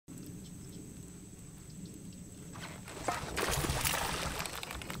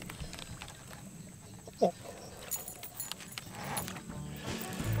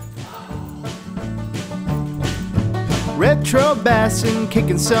retro bassin',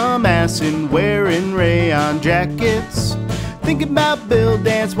 kicking some ass and wearing rayon jackets. Thinking about Bill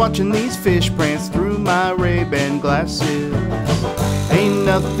dance, watching these fish prance through my Ray-Ban glasses. Ain't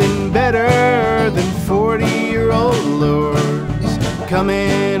nothing better than 40-year-old lures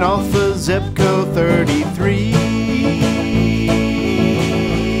coming off of Zepco 33.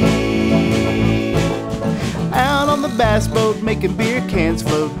 Out on the bass boat, making beer cans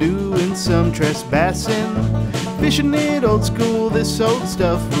float, doing some trespassing. Fishing it old school, this old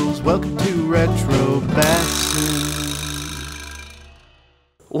stuff rules. Welcome to Retro Bassin'.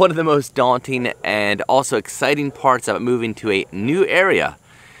 One of the most daunting and also exciting parts about moving to a new area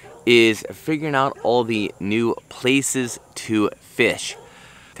is figuring out all the new places to fish.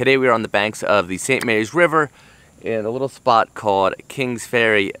 Today we are on the banks of the St. Mary's River in a little spot called Kings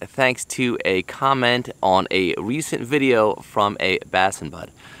Ferry, thanks to a comment on a recent video from a bassin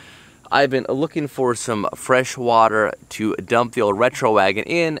bud. I've been looking for some fresh water to dump the old retro wagon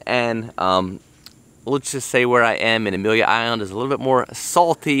in, and let's just say where I am in Amelia Island is a little bit more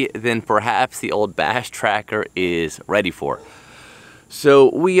salty than perhaps the old bass tracker is ready for.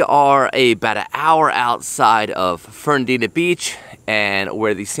 So we are about an hour outside of Fernandina Beach, and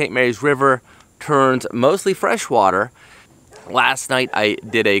where the St. Mary's River turns mostly freshwater. Last night I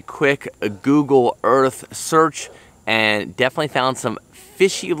did a quick Google Earth search and definitely found some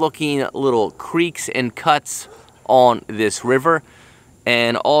fishy looking little creeks and cuts on this river,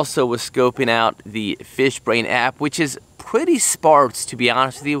 and also was scoping out the FishBrain app, which is pretty sparse, to be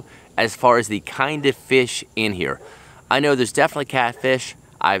honest with you, as far as the kind of fish in here. I know there's definitely catfish.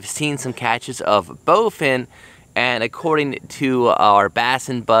 I've seen some catches of bowfin, and according to our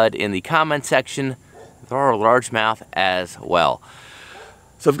bassin bud in the comment section, there are largemouth as well.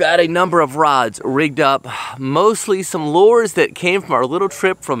 So I've got a number of rods rigged up, mostly some lures that came from our little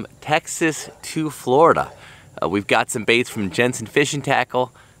trip from Texas to Florida. We've got some baits from Jensen Fishing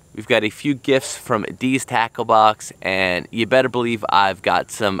Tackle. We've got a few gifts from Dee's Tackle Box, and you better believe I've got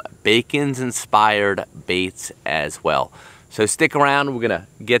some Bacon's-inspired baits as well. So stick around. We're gonna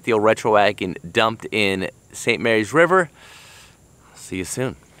get the old retro wagon dumped in St. Mary's River. See you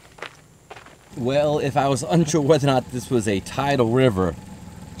soon. Well, if I was unsure whether or not this was a tidal river,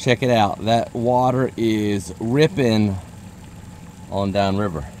 check it out. That water is ripping on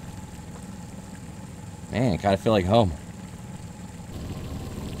downriver. Man, kind of feel like home.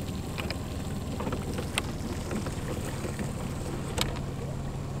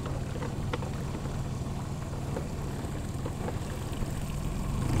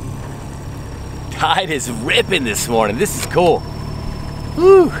 Tide is ripping this morning. This is cool.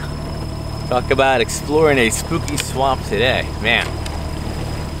 Woo! Talk about exploring a spooky swamp today, man.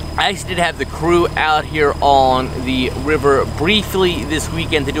 I actually did have the crew out here on the river briefly this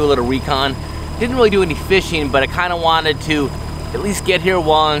weekend to do a little recon. Didn't really do any fishing, but I kind of wanted to at least get here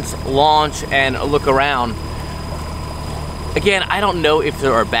once, launch, and look around. Again, I don't know if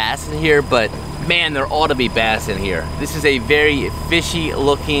there are bass in here, but man, there ought to be bass in here. This is a very fishy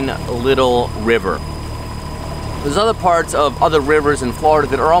looking little river. There's other parts of other rivers in Florida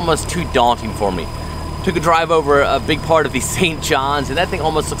that are almost too daunting for me. Took a drive over a big part of the St. John's, and that thing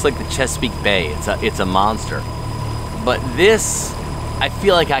almost looks like the Chesapeake Bay. It's a monster. But this, I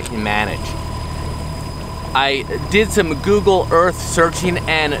feel like I can manage. I did some Google Earth searching,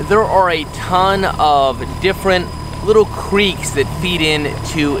 and there are a ton of different little creeks that feed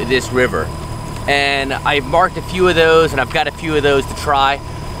into this river. And I've marked a few of those, and I've got a few of those to try.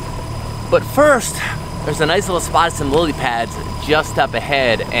 But first, there's a nice little spot of some lily pads just up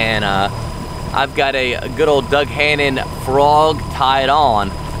ahead, and I've got a good old Doug Hannon frog tied on.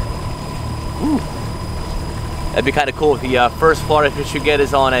 Ooh. That'd be kind of cool if the first Florida fish you get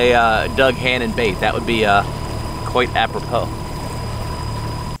is on a Doug Hannon bait. That would be quite apropos.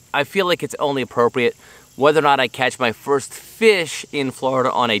 I feel like it's only appropriate whether or not I catch my first fish in Florida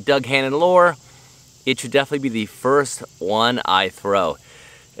on a Doug Hannon lure. It should definitely be the first one I throw.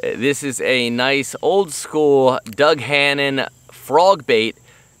 This is a nice old school Doug Hannon frog bait.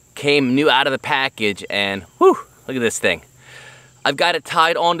 Came new out of the package, and whew, look at this thing. I've got it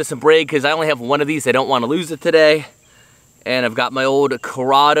tied onto some braid because I only have one of these. I don't want to lose it today. And I've got my old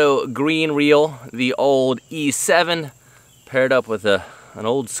Corrado green reel, the old E7, paired up with an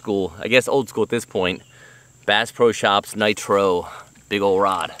old school, I guess old school at this point, Bass Pro Shops Nitro big old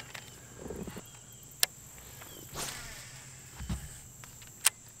rod.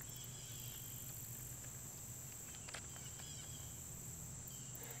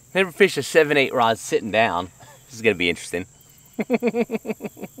 Never fished a 7/8 rod sitting down. This is gonna be interesting.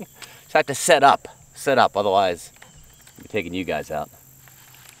 Just have to set up, otherwise I'm taking you guys out.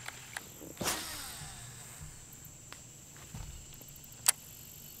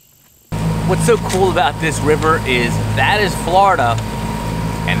 what's so cool about this river is that is Florida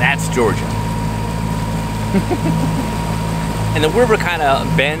and that's Georgia. And the river kind of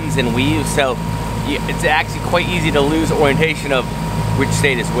bends and weaves, so it's actually quite easy to lose orientation of which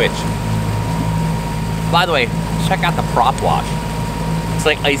state is which. By the way, check out the prop wash. It's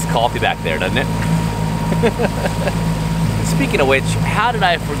like iced coffee back there, doesn't it? Speaking of which, how did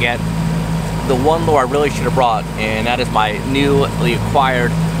I forget the one lure I really should have brought, and that is my newly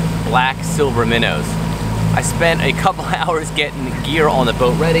acquired black silver minnows. I spent a couple hours getting gear on the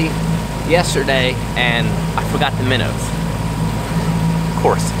boat ready yesterday, and I forgot the minnows. Of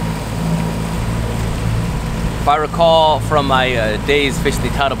course. If I recall from my days fishing the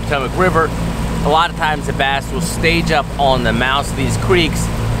tidal Potomac River, a lot of times the bass will stage up on the mouths of these creeks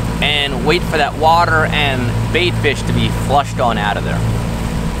and wait for that water and bait fish to be flushed on out of there.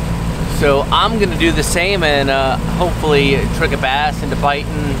 So I'm gonna do the same and hopefully trick a bass into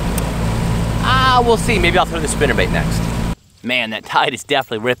biting. We'll see, maybe I'll throw the spinnerbait next. Man, that tide is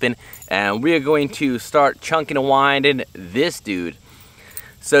definitely ripping, and we are going to start chunking and winding this dude.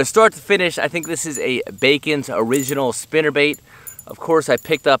 So start to finish, I think this is a Bacon's original spinnerbait. Of course, I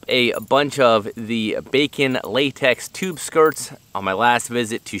picked up a bunch of the Bacon latex tube skirts on my last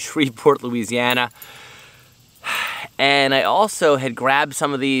visit to Shreveport, Louisiana. And I also had grabbed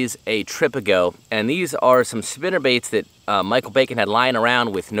some of these a trip ago, and these are some spinnerbaits that Michael Bacon had lying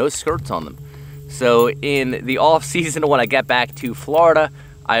around with no skirts on them. So in the off season when I get back to Florida,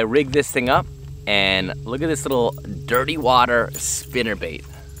 I rigged this thing up, and look at this little dirty water spinnerbait.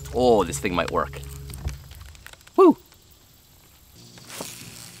 Oh, this thing might work. Woo!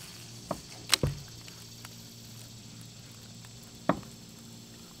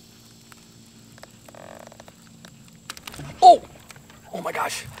 Oh! Oh my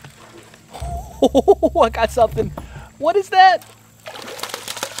gosh. Oh, I got something. What is that?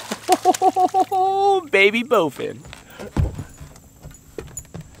 Oh, baby bowfin.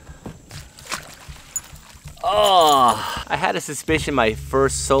 Oh, I had a suspicion my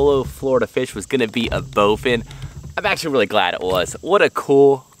first solo Florida fish was gonna be a bowfin. I'm actually really glad it was. What a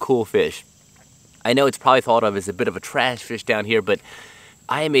cool, cool fish. I know it's probably thought of as a bit of a trash fish down here, but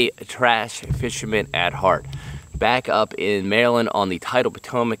I am a trash fisherman at heart. Back up in Maryland on the tidal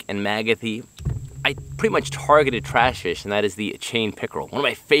Potomac and Magothy, I pretty much targeted trash fish, and that is the chain pickerel. One of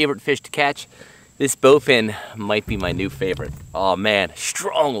my favorite fish to catch. This bowfin might be my new favorite. Oh man,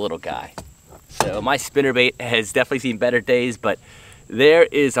 strong little guy. So my spinnerbait has definitely seen better days, but there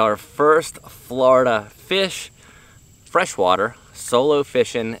is our first Florida fish, freshwater, solo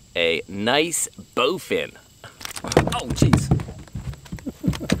fishing a nice bowfin. Oh jeez.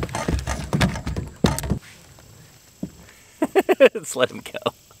 Let's let him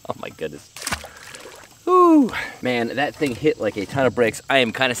go. Oh my goodness. Ooh, man, that thing hit like a ton of bricks. I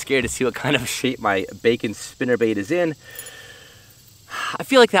am kind of scared to see what kind of shape my Bacon spinnerbait is in. I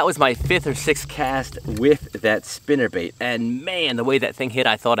feel like that was my 5th or 6th cast with that spinnerbait. And man, the way that thing hit,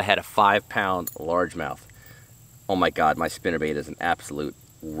 I thought I had a 5-pound largemouth. Oh my God, my spinnerbait is an absolute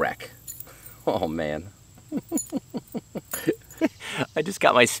wreck. Oh man. I just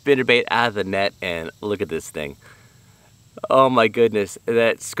got my spinnerbait out of the net and look at this thing. Oh my goodness,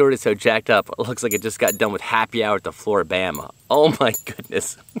 that skirt is so jacked up. It looks like it just got done with happy hour at the Floribama. Oh my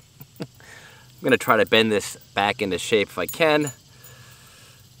goodness. I'm gonna try to bend this back into shape if I can.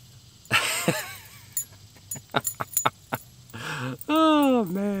 Oh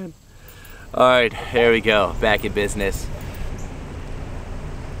man. All right, here we go, back in business.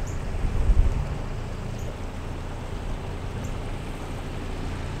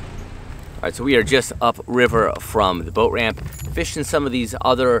 All right, so we are just upriver from the boat ramp, fishing some of these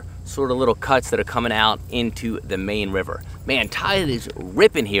other sort of little cuts that are coming out into the main river. Man, tide is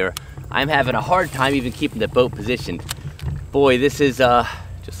ripping here. I'm having a hard time even keeping the boat positioned. Boy, this is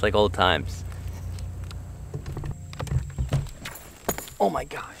just like old times. Oh my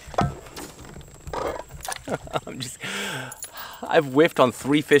gosh. I've whiffed on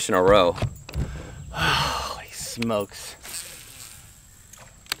 3 fish in a row. Holy smokes.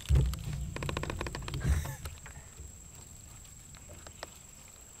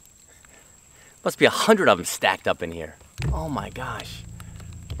 Must be 100 of them stacked up in here. Oh my gosh.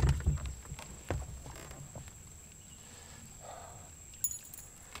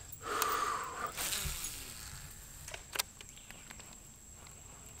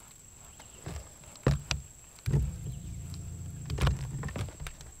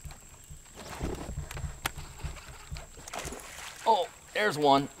 Oh, there's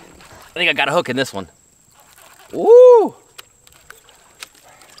one. I think I got a hook in this one. Woo!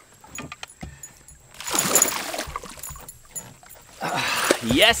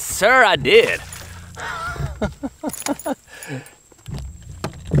 Yes, sir, I did.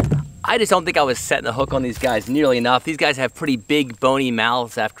 I just don't think I was setting the hook on these guys nearly enough. These guys have pretty big bony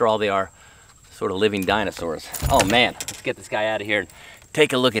mouths. After all, they are sort of living dinosaurs. Oh man, let's get this guy out of here and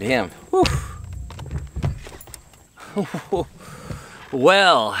take a look at him. Whew.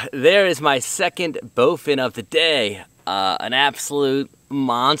 Well, there is my second bowfin of the day. An absolute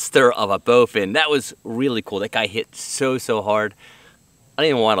monster of a bowfin. That was really cool. That guy hit so hard. I don't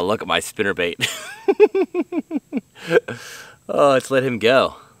even want to look at my spinnerbait. Oh, let's let him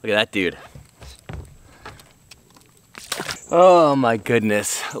go. Look at that dude. Oh my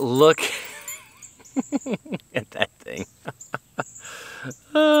goodness. Look at that thing.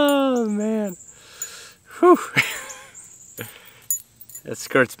 Oh man. Whew. That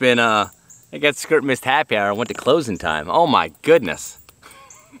skirt's been, I got skirt missed happy hour and went to closing time. Oh my goodness.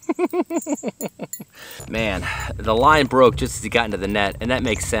 Man, the line broke just as he got into the net, and that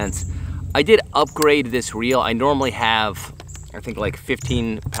makes sense. I did upgrade this reel. I normally have, I think, like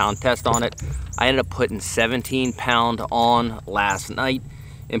 15-pound test on it. I ended up putting 17-pound on last night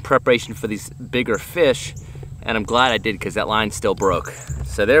in preparation for these bigger fish, and I'm glad I did because that line still broke.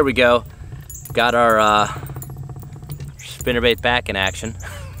 So there we go. Got our spinnerbait back in action.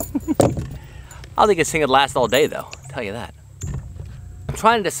 I don't think this thing would last all day though, I'll tell you that. I'm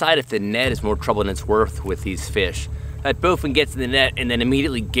trying to decide if the net is more trouble than it's worth with these fish. That bowfin gets in the net and then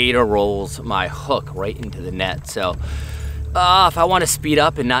immediately gator rolls my hook right into the net. So if I want to speed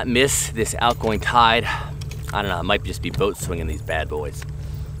up and not miss this outgoing tide, I don't know, it might just be boat swinging these bad boys.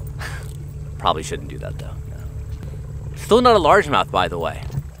 Probably shouldn't do that though. No. Still not a largemouth, by the way.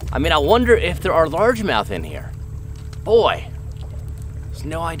 I mean, I wonder if there are largemouth in here. Boy, there's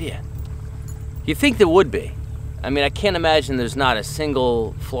no idea. You'd think there would be. I mean, I can't imagine there's not a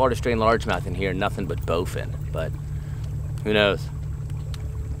single Florida strain largemouth in here, nothing but bowfin, but who knows?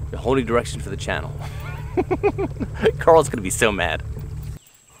 A whole new direction for the channel. Carl's gonna be so mad.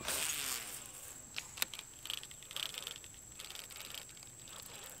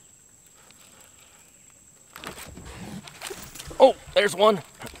 Oh, there's one.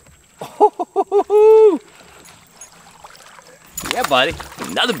 Yeah, buddy,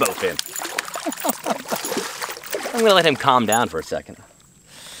 another bowfin. I'm gonna let him calm down for a second.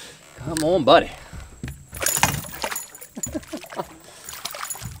 Come on, buddy.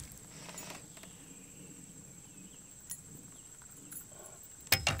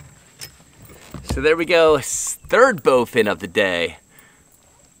 So there we go, third bowfin of the day.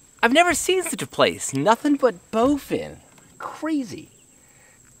 I've never seen such a place. Nothing but bowfin. Crazy.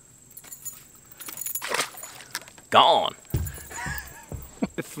 Gone.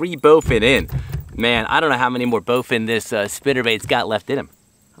 3 bowfin in. Man, I don't know how many more bowfin this spinnerbait's got left in him.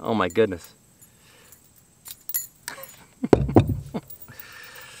 Oh my goodness.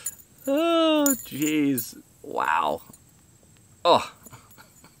 Oh, jeez. Wow. Oh.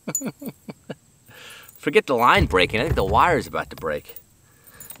 Forget the line breaking. I think the wire's about to break.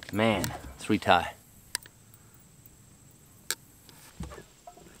 Man, let's retie.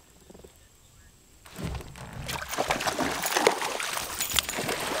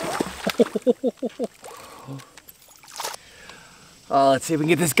 Let's see if we can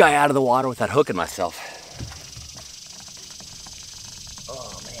get this guy out of the water without hooking myself.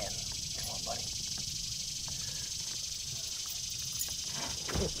 Oh man, come on, buddy.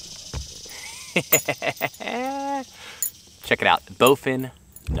 Check it out, bowfin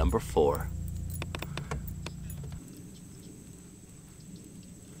number 4.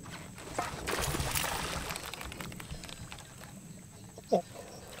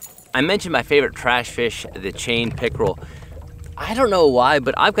 I mentioned my favorite trash fish, the chain pickerel. I don't know why,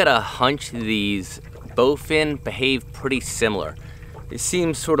 but I've got a hunch these bowfin behave pretty similar. It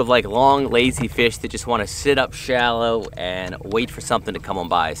seems sort of like long, lazy fish that just want to sit up shallow and wait for something to come on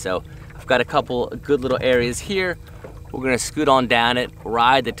by. So I've got a couple good little areas here. We're gonna scoot on down it,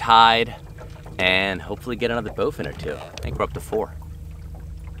 ride the tide, and hopefully get another bowfin or 2. I think we're up to 4.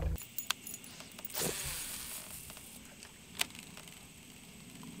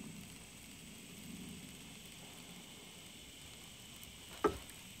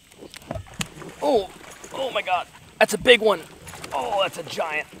 Oh my God, that's a big one. Oh, that's a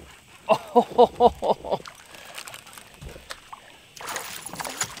giant. Oh.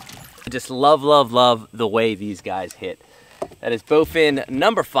 I just love the way these guys hit. That is bowfin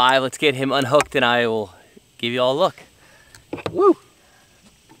number 5. Let's get him unhooked and I will give you all a look. Woo!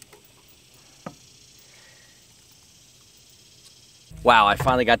 Wow, I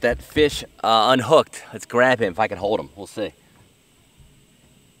finally got that fish unhooked. Let's grab him if I can hold him. We'll see.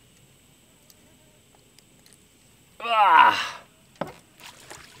 Ah!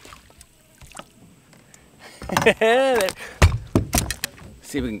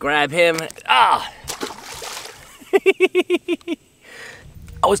 See if we can grab him. Ah!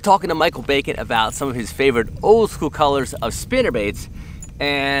 I was talking to Michael Bacon about some of his favorite old school colors of spinnerbaits,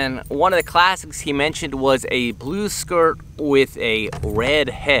 and one of the classics he mentioned was a blue skirt with a red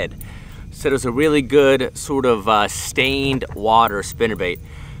head. So it was a really good sort of stained water spinnerbait.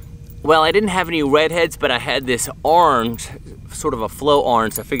 Well, I didn't have any redheads, but I had this orange, sort of a flow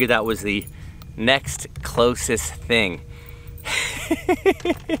orange. I figured that was the next closest thing.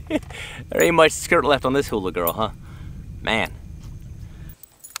 There ain't much skirt left on this hula girl, huh? Man.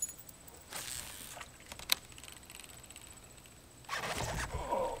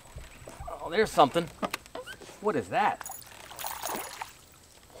 Oh, there's something. What is that?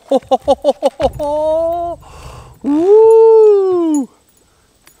 Woo!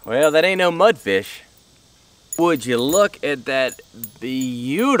 Well, that ain't no mudfish. Would you look at that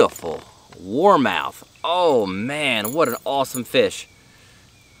beautiful warmouth? Oh man, what an awesome fish.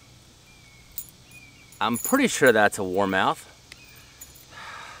 I'm pretty sure that's a warmouth.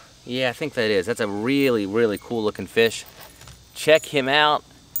 Yeah, I think that is. That's a really, really cool looking fish. Check him out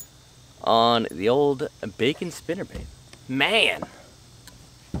on the old Bacon spinnerbait. Man.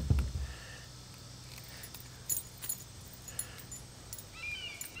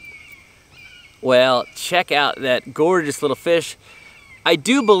 Well, check out that gorgeous little fish. I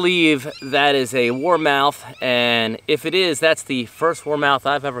do believe that is a warmouth, and if it is, that's the first warmouth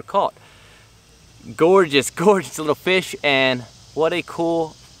I've ever caught. Gorgeous, gorgeous little fish, and what a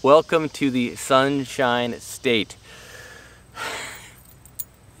cool welcome to the Sunshine State.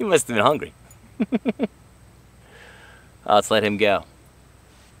 He must have been hungry. Let's let him go.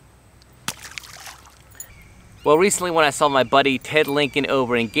 Well, recently when I saw my buddy Ted Lincoln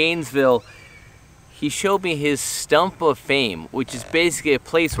over in Gainesville, he showed me his Stump of Fame, which is basically a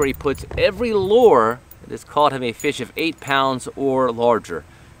place where he puts every lure that has caught him a fish of 8 pounds or larger,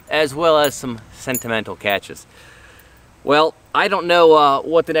 as well as some sentimental catches. Well, I don't know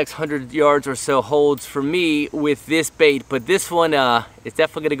what the next 100 yards or so holds for me with this bait, but this one is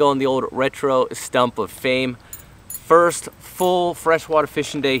definitely gonna go on the old retro Stump of Fame. First full freshwater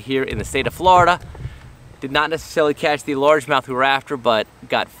fishing day here in the state of Florida. Did not necessarily catch the largemouth we were after, but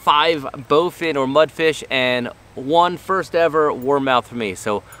got 5 bowfin or mudfish and 1 first ever warmouth for me.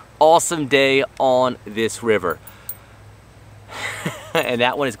 So awesome day on this river. And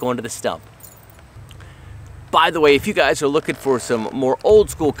that one is going to the stump. By the way, if you guys are looking for some more old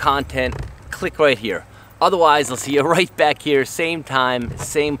school content, click right here. Otherwise, I'll see you right back here, same time,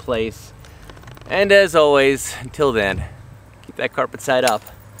 same place. And as always, until then, keep that carpet side up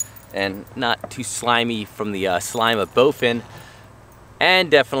and not too slimy from the slime of bowfin,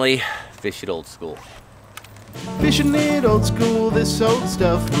 and definitely fish it old school. Fishing it old school, this old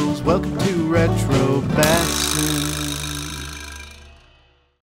stuff rules. Welcome to Retro Bassin.